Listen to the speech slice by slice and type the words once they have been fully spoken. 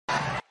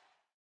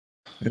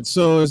And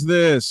so is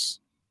this.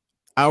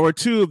 Hour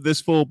 2 of this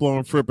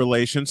full-blown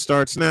fibrillation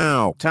starts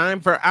now. Time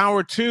for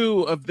hour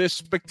 2 of this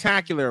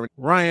spectacular.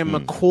 Ryan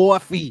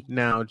McCoffey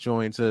now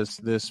joins us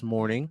this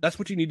morning. That's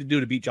what you need to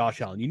do to beat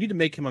Josh Allen. You need to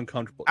make him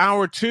uncomfortable.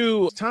 Hour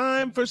 2,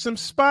 time for some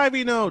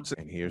Spivey notes.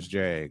 And here's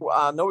Jag. Well,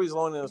 I know he's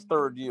only in his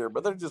third year,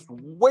 but they're just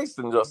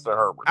wasting Justin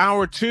Herbert.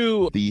 Hour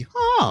 2, the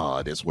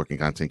hardest working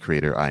content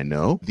creator I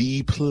know,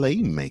 the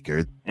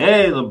playmaker.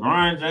 Hey,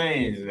 LeBron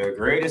James, the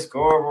greatest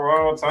scorer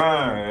of all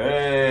time.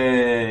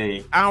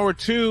 Hey. Hour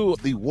 2,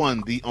 the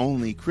one, the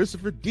only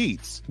Christopher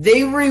DIETZ.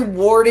 They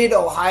rewarded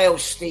Ohio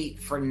State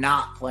for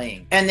not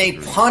playing, and they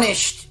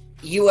punished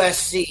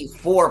USC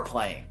for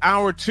playing.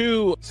 Hour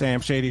 2, Sam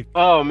Shady.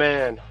 Oh,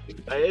 man.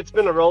 It's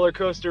been a roller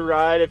coaster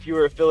ride if you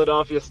were a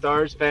Philadelphia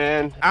Stars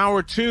fan.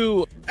 Hour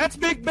 2, that's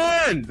Big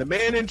Ben, the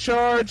man in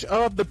charge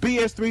of the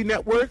BS3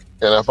 network.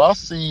 And if I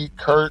see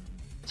Kurt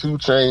 2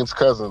 Chainz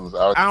Cousins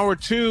out. Hour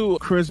 2,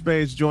 Chris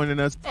Bay's joining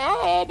us.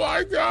 Oh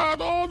my God!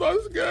 Oh,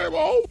 this game!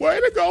 Oh, way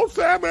to go,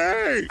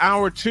 Sammy!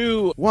 Hour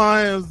 2,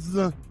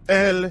 was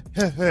L.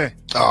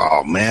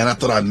 Oh man, I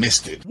thought I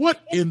missed it.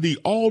 What in the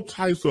all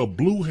types of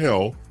blue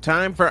hell?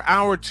 Time for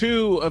hour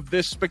 2 of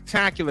this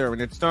spectacular,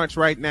 and it starts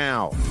right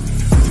now.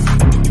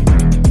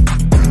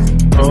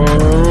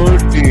 Oh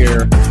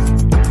dear!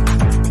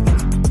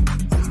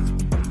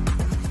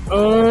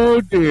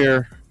 Oh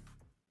dear!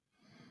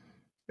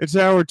 It's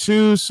hour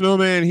 2,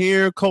 Snowman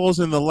here, Cole's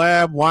in the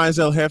lab, Wise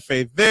El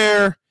Jefe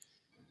there,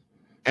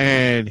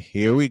 and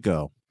here we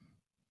go.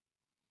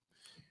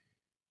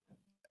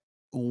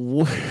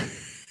 What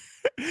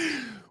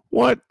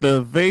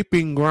the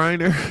vaping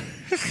grinder?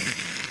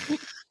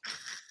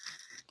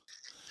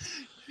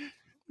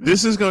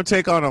 This is going to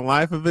take on a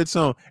life of its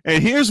own.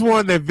 And here's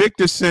one that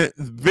Victor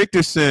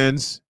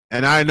sends,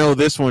 and I know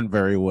this one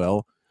very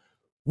well.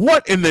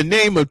 What in the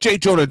name of J.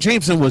 Jonah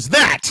Jameson was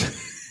that?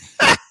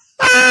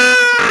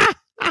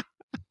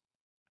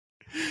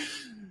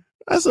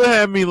 That's what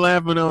had me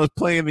laughing when I was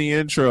playing the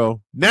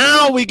intro.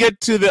 Now we get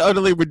to the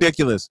utterly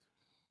ridiculous.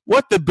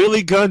 What the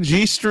Billy Gunn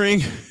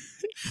G-string?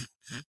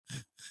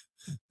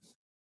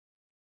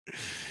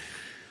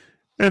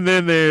 And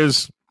then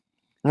there's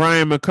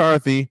Ryan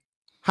McCarthy.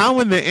 How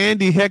in the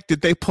Andy heck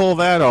did they pull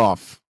that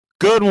off?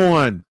 Good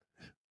one.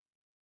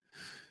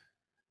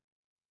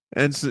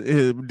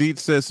 And Deet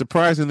says,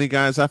 surprisingly,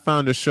 guys, I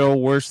found a show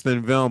worse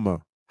than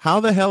Velma. How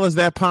the hell is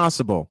that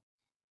possible?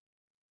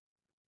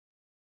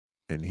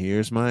 And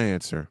here's my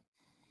answer.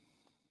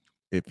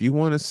 If you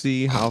want to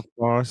see how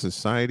far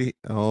society...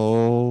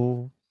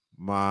 Oh,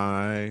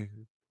 my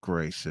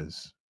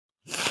gracious.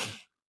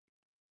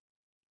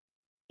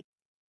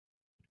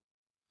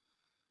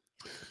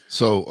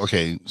 So,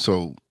 okay,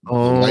 so the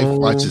wife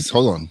watches...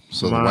 Hold on.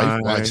 So the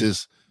wife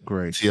watches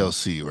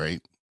TLC,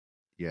 right?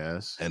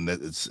 Yes. And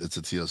it's a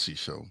TLC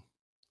show.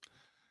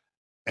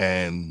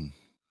 And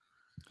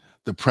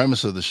the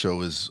premise of the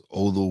show is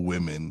older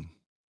women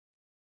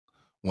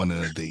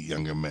wanting to date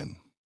younger men.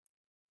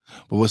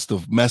 But what's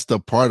the messed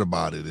up part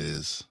about it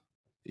is,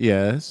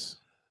 yes,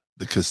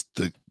 because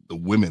the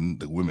women,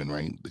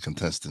 right, the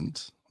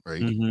contestants,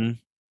 right, mm-hmm.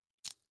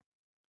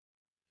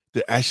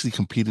 they're actually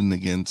competing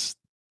against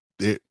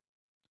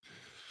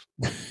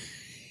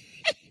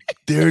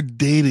they're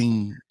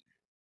dating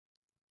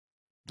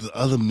the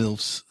other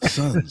MILF's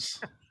sons.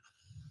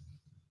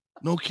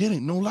 No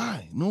kidding, no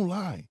lie.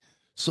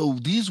 So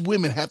these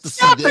women have to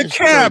Stop see their the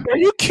cab. son. Are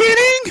you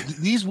kidding?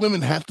 These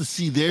women have to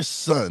see their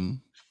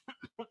son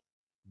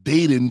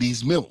dating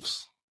these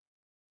MILFs.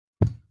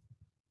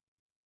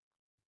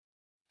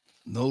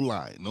 No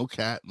lie, no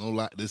cap, no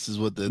lie. This is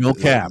what no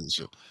cap.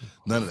 Show.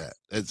 None of that.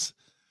 It's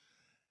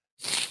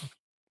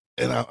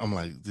and I'm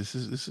like, this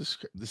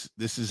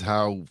is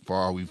how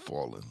far we've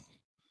fallen.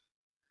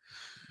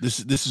 This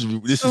is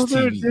TV. This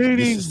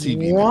is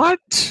TV.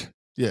 What?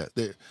 Yeah.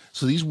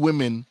 So these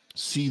women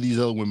see these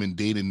other women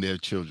dating their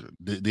children,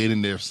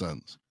 dating their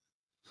sons.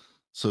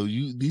 So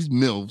these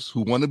MILFs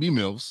who want to be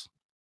MILFs,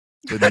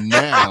 but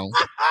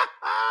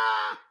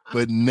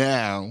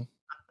now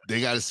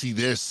they got to see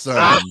their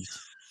sons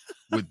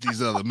with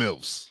these other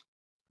MILFs.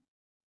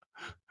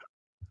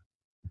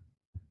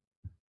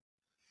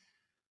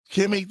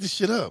 Can't make this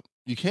shit up.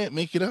 You can't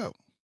make it up.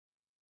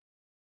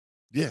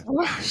 Yeah.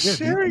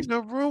 Sharing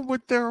a room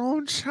with their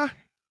own child.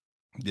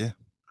 Yeah.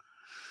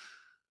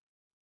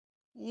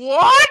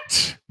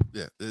 What?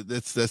 Yeah,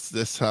 that's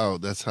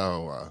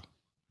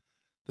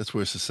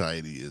where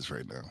society is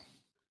right now.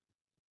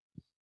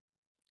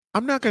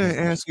 I'm not going to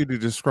ask you to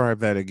describe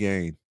that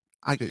again.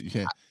 You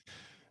can't.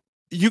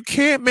 You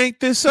can't make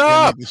this You up.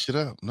 can't make this shit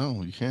up.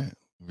 No, you can't.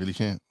 You really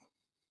can't.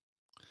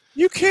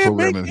 You can't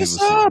make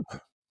this up.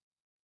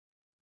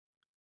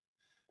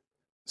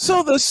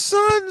 So the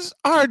sons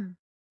are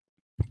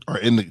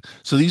in the.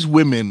 So these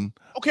women.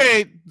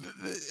 Okay.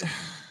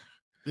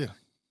 Yeah.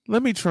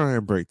 Let me try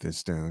and break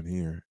this down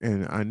here.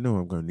 And I know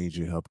I'm going to need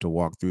your help to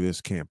walk through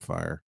this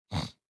campfire.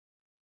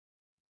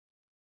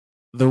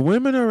 The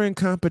women are in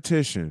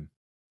competition.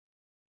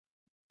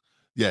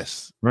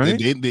 Yes. Right?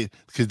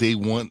 Because they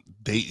want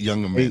date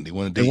younger men. They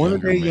want to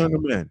date younger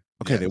men.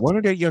 Okay, they want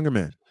to date younger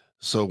men.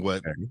 So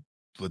what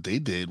they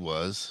did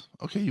was,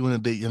 okay, you want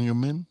to date younger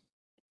men?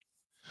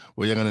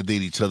 Well, you're gonna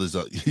date each other's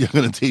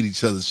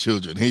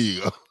children. Here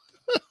you go.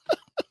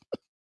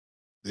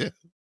 Yeah.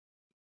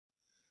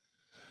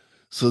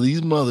 So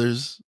these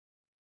mothers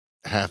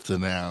have to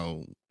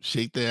now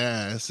shake their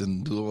ass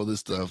and do all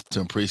this stuff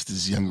to embrace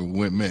these younger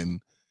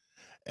women,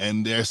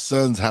 and their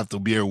sons have to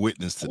bear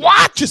witness to that.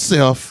 Watch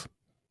yourself.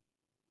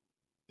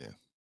 Yeah.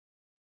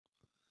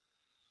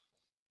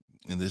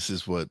 And this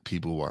is what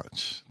people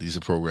watch. These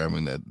are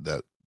programming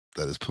that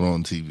is put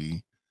on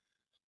TV.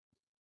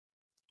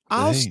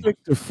 I'll stick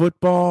to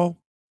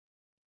football.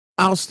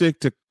 I'll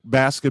stick to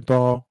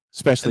basketball,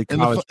 especially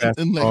college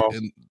basketball.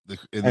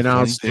 And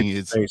I'll stick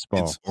to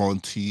baseball. It's on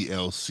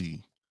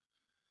TLC.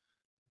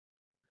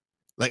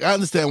 Like, I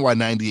understand why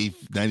 90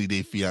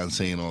 Day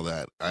Fiancé and all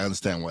that. I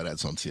understand why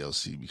that's on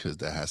TLC, because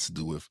that has to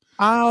do with.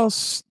 I'll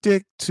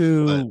stick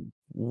to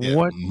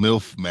what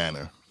MILF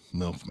Manor,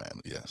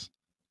 yes.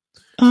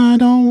 I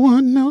don't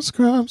want no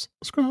scrubs.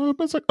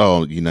 Scrubs.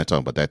 Oh, you're not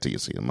talking about that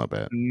TLC. My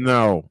bad.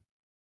 No.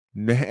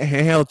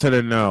 Hell to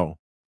the no.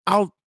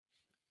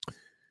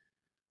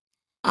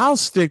 I'll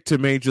stick to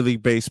Major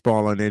League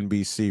Baseball on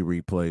NBC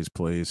replays,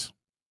 please.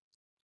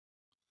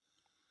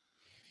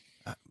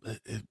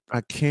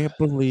 I can't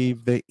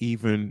believe they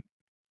even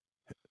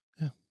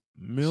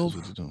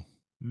MILF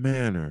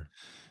Manor.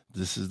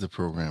 This is the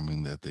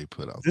programming that they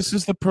put out. This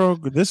is the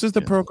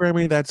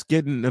programming that's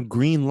getting a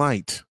green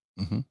light.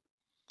 Mm-hmm.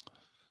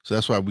 So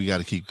that's why we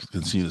got to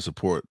continue to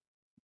support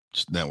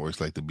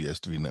networks like the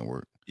BS3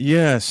 network.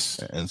 Yes.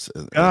 And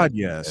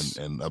yes.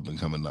 And up and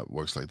coming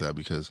networks like that,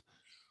 because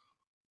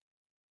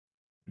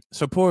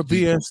support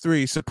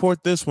BS3,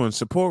 support this one,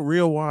 support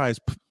Real Wise,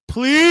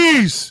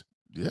 please.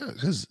 Yeah,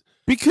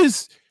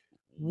 because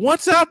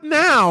what's up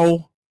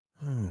now?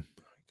 Oh my gosh!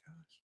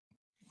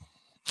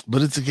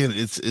 But it's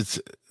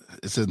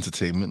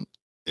entertainment.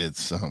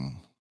 It's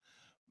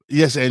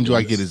yes, Andrew,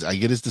 I get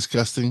it's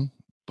disgusting,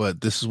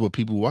 but this is what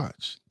people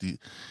watch.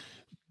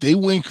 They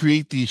wouldn't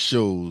create these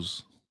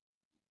shows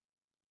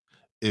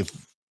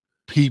if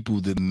people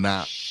did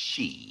not.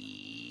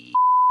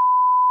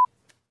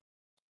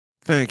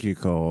 Thank you,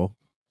 Cole,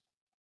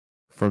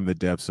 from the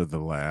depths of the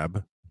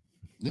lab.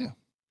 Yeah.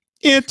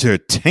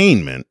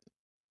 Entertainment.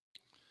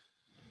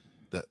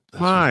 That's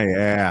my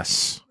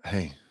ass.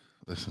 Hey,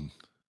 listen.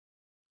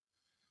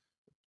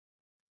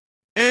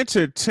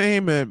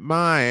 Entertainment,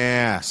 my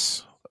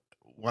ass.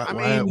 Why are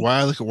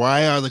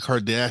the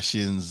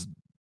Kardashians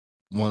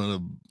one of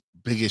the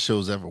biggest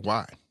shows ever?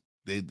 Why?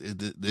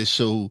 This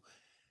show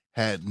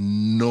had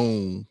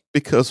no,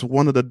 because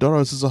one of the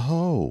daughters is a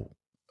hoe.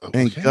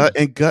 Okay.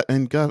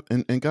 And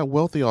got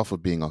wealthy off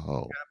of being a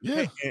hoe.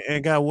 Yeah.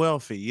 And got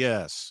wealthy,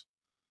 yes.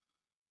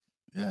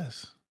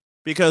 Yes.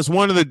 Because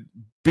one of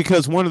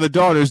the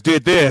daughters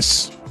did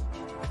this.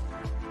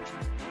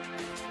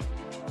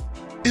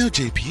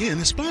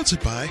 LJPN is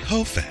sponsored by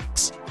Hoe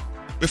Facts.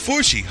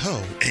 Before she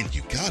hoe, and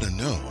you gotta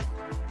know,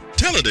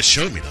 tell her to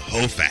show me the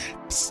hoe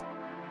facts.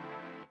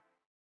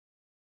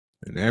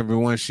 And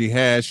everyone she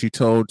had, she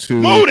told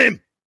to mold him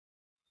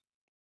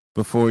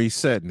before he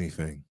said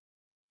anything.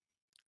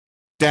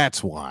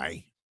 That's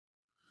why.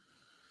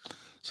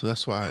 So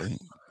that's why,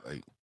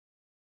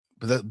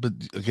 but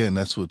again,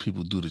 that's what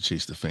people do to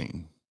chase the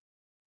fame.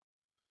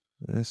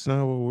 That's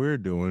not what we're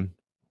doing.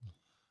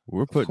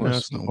 We're putting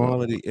out some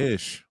quality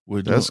ish.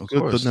 That's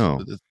good to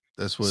know.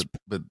 That's what.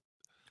 But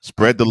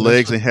spread the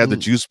legs and have the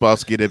juice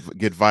box get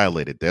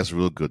violated. That's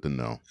real good to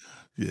know.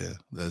 Yeah,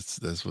 that's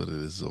what it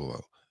is all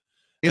about.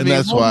 And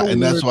that's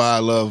why I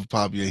love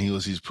Poppy, and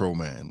he's pro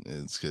man.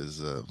 It's because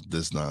of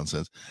this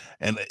nonsense.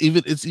 And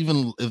if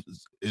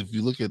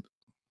you look at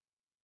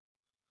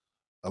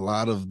a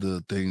lot of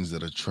the things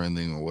that are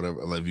trending or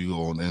whatever, like if you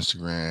go on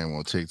Instagram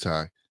or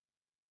TikTok,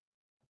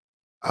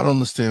 I don't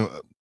understand.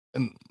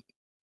 And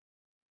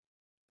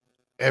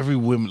every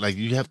woman, like,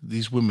 you have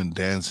these women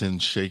dancing,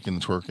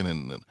 shaking, twerking,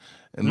 and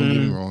don't get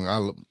me wrong,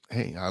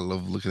 I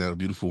love looking at a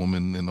beautiful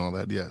woman and all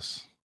that.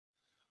 Yes,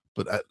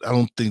 but I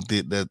don't think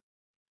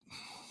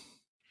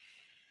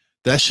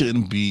that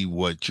shouldn't be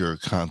what your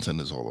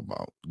content is all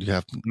about. You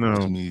have to,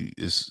 to me,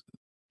 is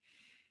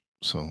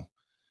so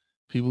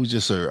people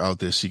just are out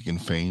there seeking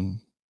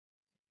fame,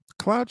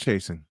 cloud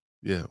chasing.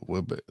 Yeah,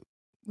 we're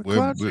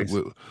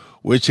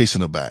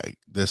chasing a bag.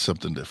 That's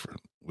something different.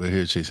 We're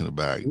here chasing a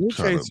bag,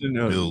 trying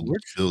to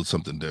build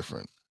something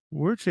different.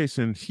 We're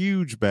chasing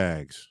huge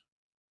bags,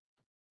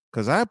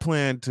 because I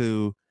plan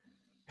to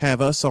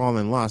have us all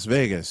in Las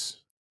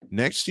Vegas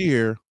next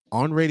year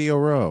on Radio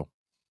Row.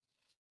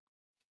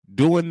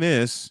 Doing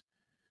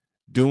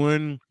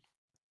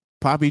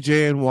Poppy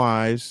J and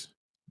Wise,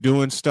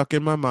 doing Stuck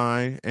in My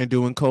Mind, and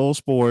doing Cole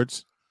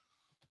Sports.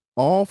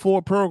 All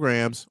 4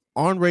 programs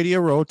on Radio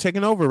Row,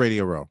 taking over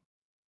Radio Row.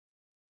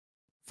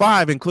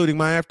 5, including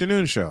my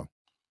afternoon show.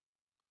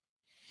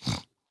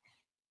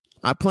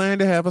 I plan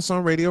to have us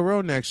on Radio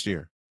Row next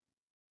year.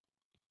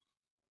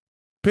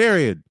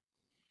 Period.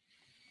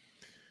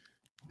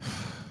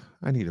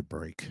 I need a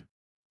break.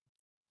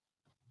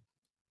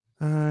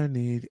 I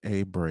need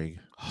a break.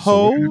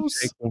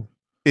 Hose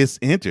is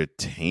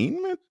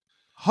entertainment?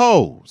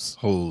 Hose.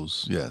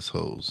 Hose. Yes,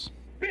 hose.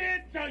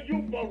 Bitch, are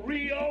you for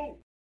real?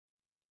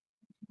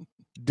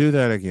 Do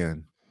that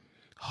again.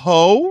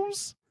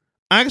 Hose?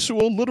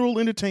 Actual literal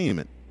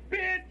entertainment.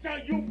 Bitch, are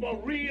you for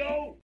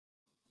real?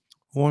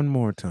 One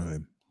more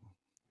time.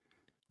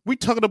 We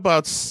talking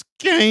about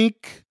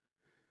skank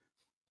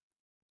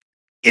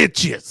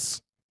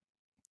itches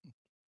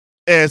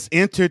as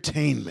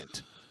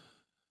entertainment.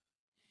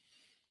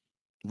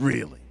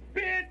 Really?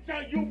 Bitch,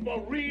 are you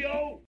for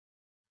real?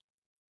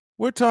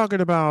 We're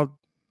talking about.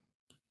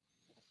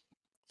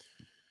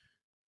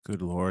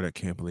 Good Lord, I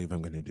can't believe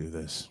I'm going to do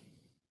this.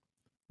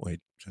 Wait,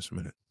 just a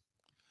minute.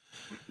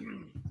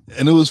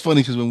 And it was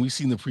funny because when we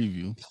seen the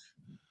preview.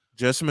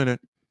 Just a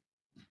minute.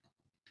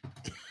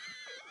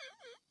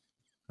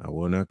 I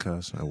will not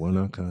cuss. I will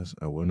not cuss.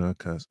 I will not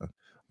cuss.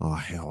 Oh,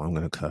 hell, I'm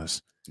going to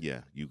cuss.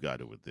 Yeah, you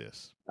got it with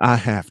this. I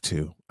have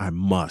to. I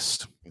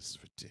must. This is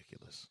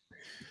ridiculous.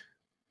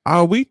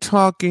 Are we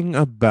talking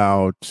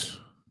about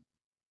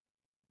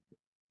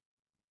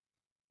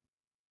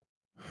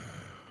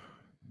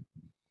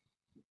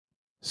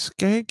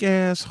skank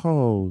ass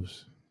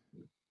hoes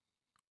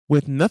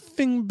with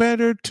nothing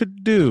better to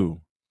do,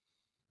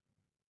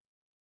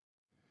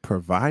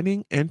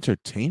 providing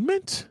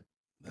entertainment?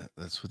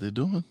 That's what they're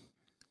doing.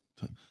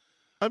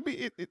 I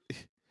mean,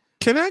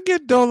 Can I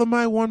get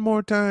Dolomite one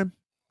more time?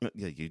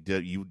 Yeah,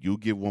 you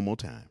give one more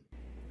time.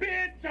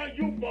 Bitch, are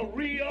you for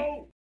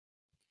real?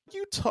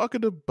 You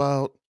talking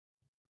about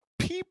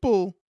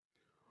people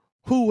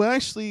who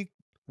actually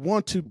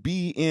want to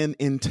be in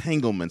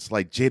entanglements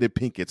like Jada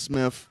Pinkett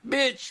Smith?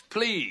 Bitch,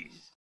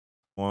 please.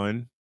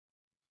 One.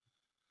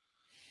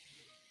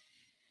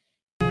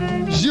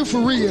 You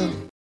for real?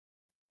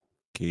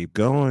 Keep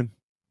going.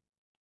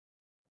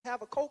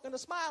 Have a Coke and a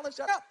smile and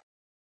shut up.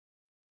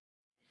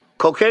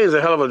 Cocaine's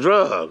a hell of a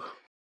drug.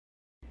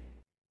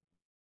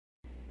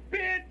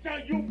 Bitch, are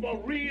you for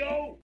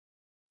real?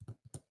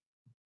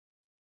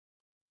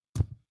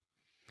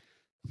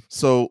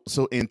 So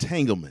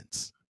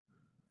entanglements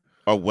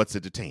are what's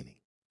entertaining.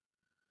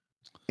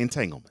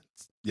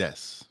 Entanglements.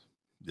 Yes.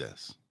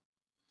 Yes.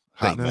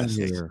 Hot mess.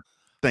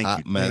 Thank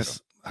hot you.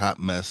 Mess. Hot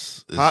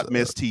mess. Is, Hot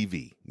mess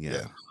TV.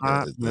 Yeah.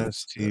 Hot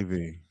mess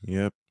TV.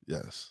 Yep.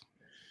 Yes.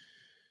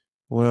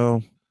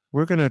 Well,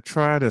 we're going to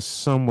try to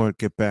somewhat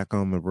get back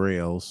on the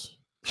rails.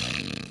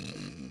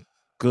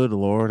 Good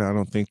Lord, I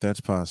don't think that's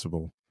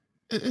possible.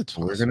 It's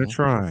We're going to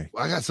try.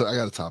 I got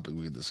a topic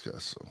we can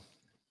discuss. So,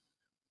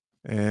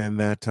 and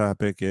that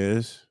topic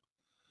is?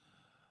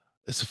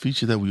 It's a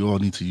feature that we all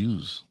need to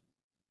use.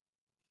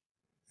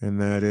 And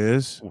that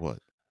is? What?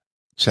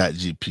 Chat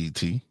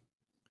GPT.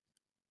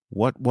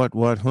 What,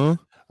 huh?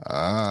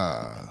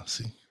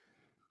 See.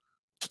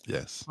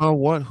 Yes.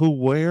 What, who,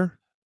 where?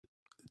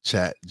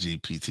 Chat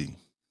GPT.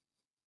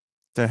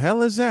 The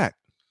hell is that?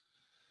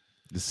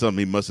 It's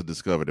something he must have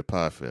discovered at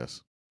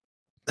Podfest.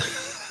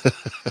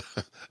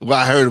 Well,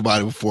 I heard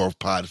about it before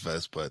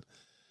Podfest, but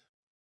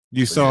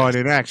you saw it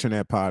in action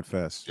at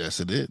Podfest. Yes,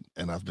 it did,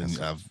 and I've been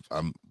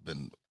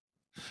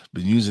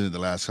using it the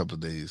last couple of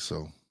days.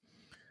 So,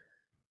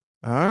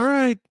 all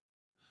right,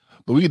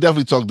 but we can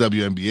definitely talk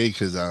WNBA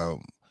because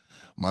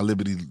my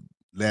Liberty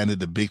landed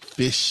the big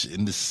fish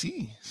in the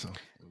sea. So,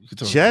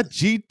 Chat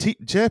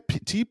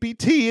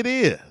GPT, it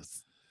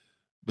is.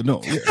 But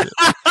no.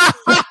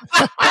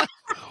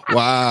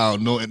 Wow,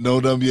 no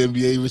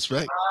WNBA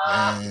respect.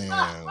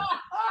 Damn.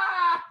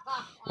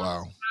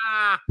 Wow.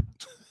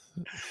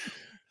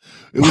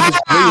 It was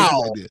the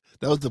Playmaker's idea.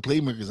 That was the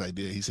Playmaker's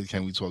idea. He said,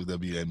 "Can we talk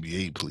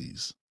WNBA,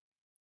 please?"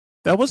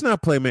 That was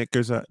not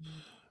Playmaker's.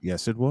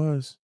 Yes, it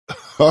was.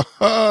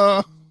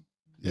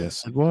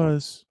 Yes, it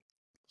was.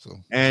 So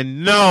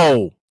and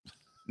no.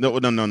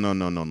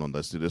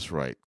 Let's do this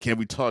right. Can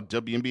we talk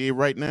WNBA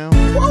right now?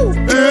 Woo!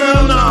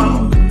 Hell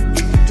no.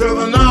 To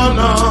the no.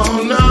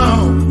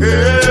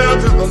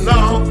 Hell to the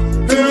no.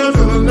 Hell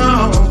to the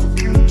no.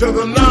 To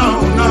the no.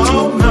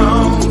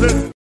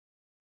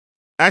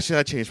 Actually,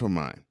 I changed my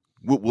mind.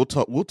 We'll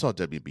talk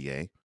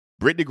WNBA.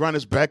 Brittany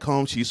Griner's back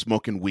home. She's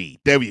smoking weed.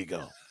 There we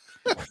go.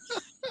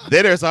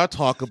 There's our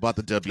talk about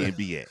the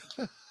WNBA.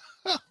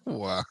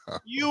 Wow.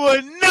 You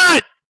are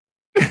not.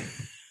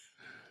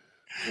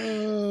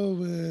 Oh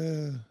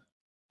man.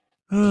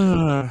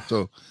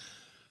 So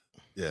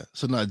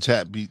now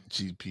Chat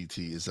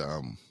GPT is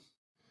all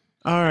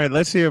right,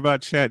 let's hear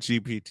about Chat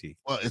GPT.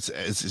 Well, it's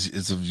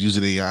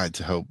using AI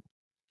to help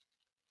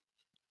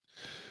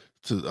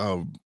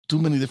to do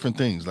many different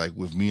things. Like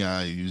with me,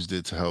 I used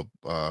it to help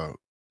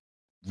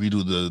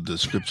redo the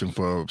description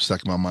for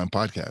Stuck in My Mind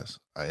podcast.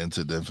 I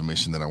entered the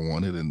information that I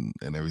wanted and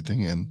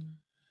everything, and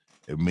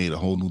it made a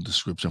whole new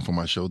description for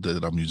my show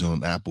that I'm using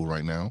on Apple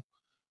right now.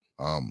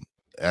 I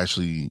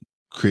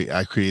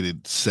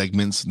created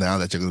segments now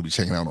that you're going to be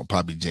checking out on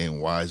Poppy J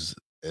and Wise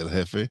El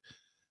Jefe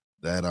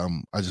that I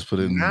just put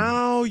in.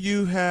 Now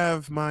you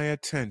have my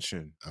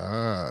attention.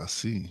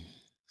 See.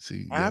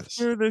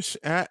 After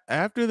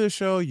the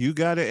show, you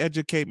got to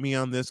educate me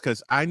on this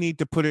because I need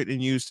to put it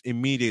in use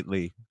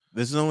immediately.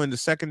 This is only the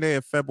second day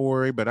of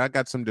February, but I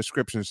got some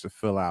descriptions to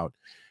fill out.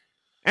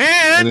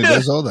 And it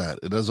does all that.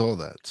 It does all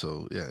that.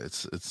 So yeah,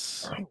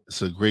 it's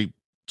a great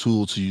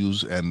tool to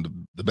use,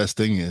 and the best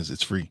thing is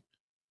it's free.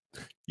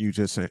 You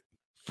just said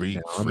free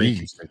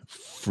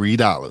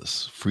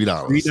dollars.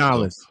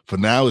 So for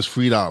now, it's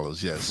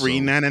 $3. Yes, free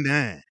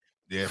 99.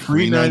 Yeah,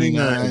 free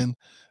 99.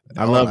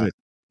 I love it.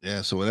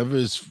 Yeah, so whenever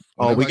it's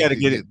we got to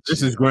get it.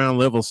 This is ground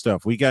level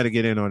stuff. We got to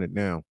get in on it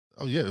now.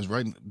 Oh yeah, it's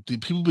right.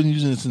 People have been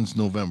using it since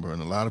November,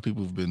 and a lot of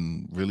people have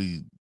been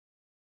really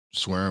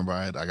swearing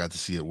by it. I got to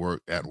see it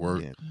work at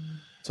work. Yeah.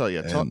 So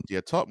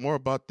talk more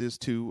about this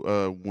too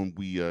when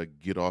we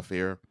get off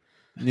air.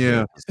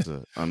 Yeah,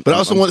 but I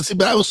also want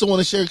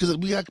to share because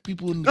we got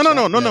people in the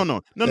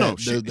no.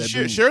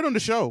 Share it on the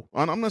show.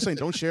 I'm not saying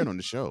don't share it on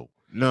the show.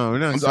 No,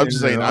 I'm just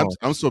saying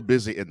I'm so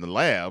busy in the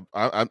lab.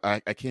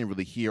 I can't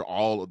really hear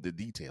all of the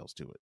details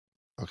to it.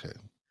 Okay.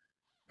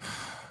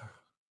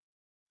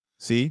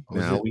 See,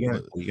 now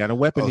we got a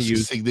weapon to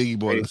use. Sick Diggy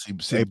boy.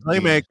 Hey,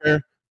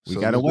 Playmaker, we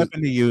got a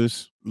weapon to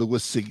use. Look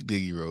what Sick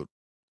Diggy wrote.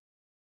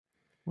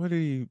 What are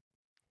you?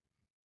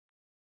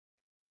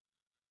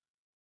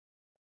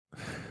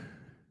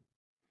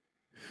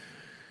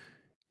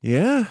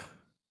 Yeah.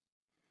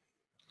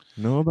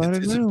 Know about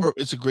it now.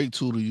 It's a great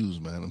tool to use,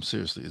 man. I'm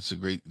seriously. It's a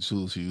great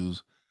tool to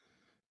use.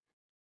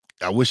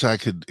 I wish I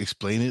could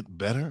explain it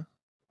better,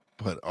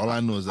 but all I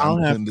know is I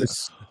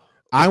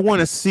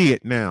want to see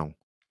it now.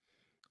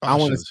 I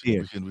want to see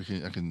it.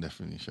 I can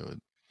definitely show it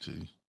to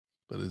you,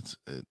 but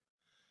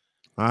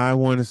I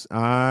want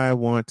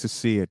to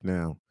see it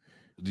now.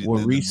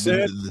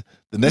 Reset.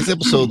 The next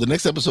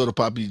episode of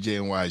Poppy J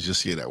and Y is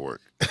just here at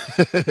work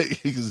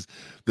because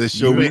the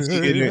show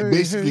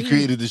basically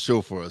created the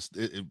show for us.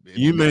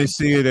 You may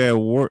see it at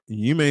work.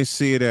 You may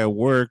see it at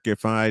work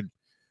if I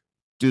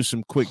do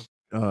some quick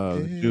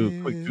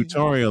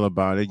tutorial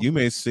about it. You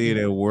may see it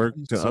at work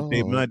to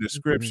update my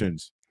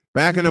descriptions.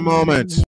 Back in a moment.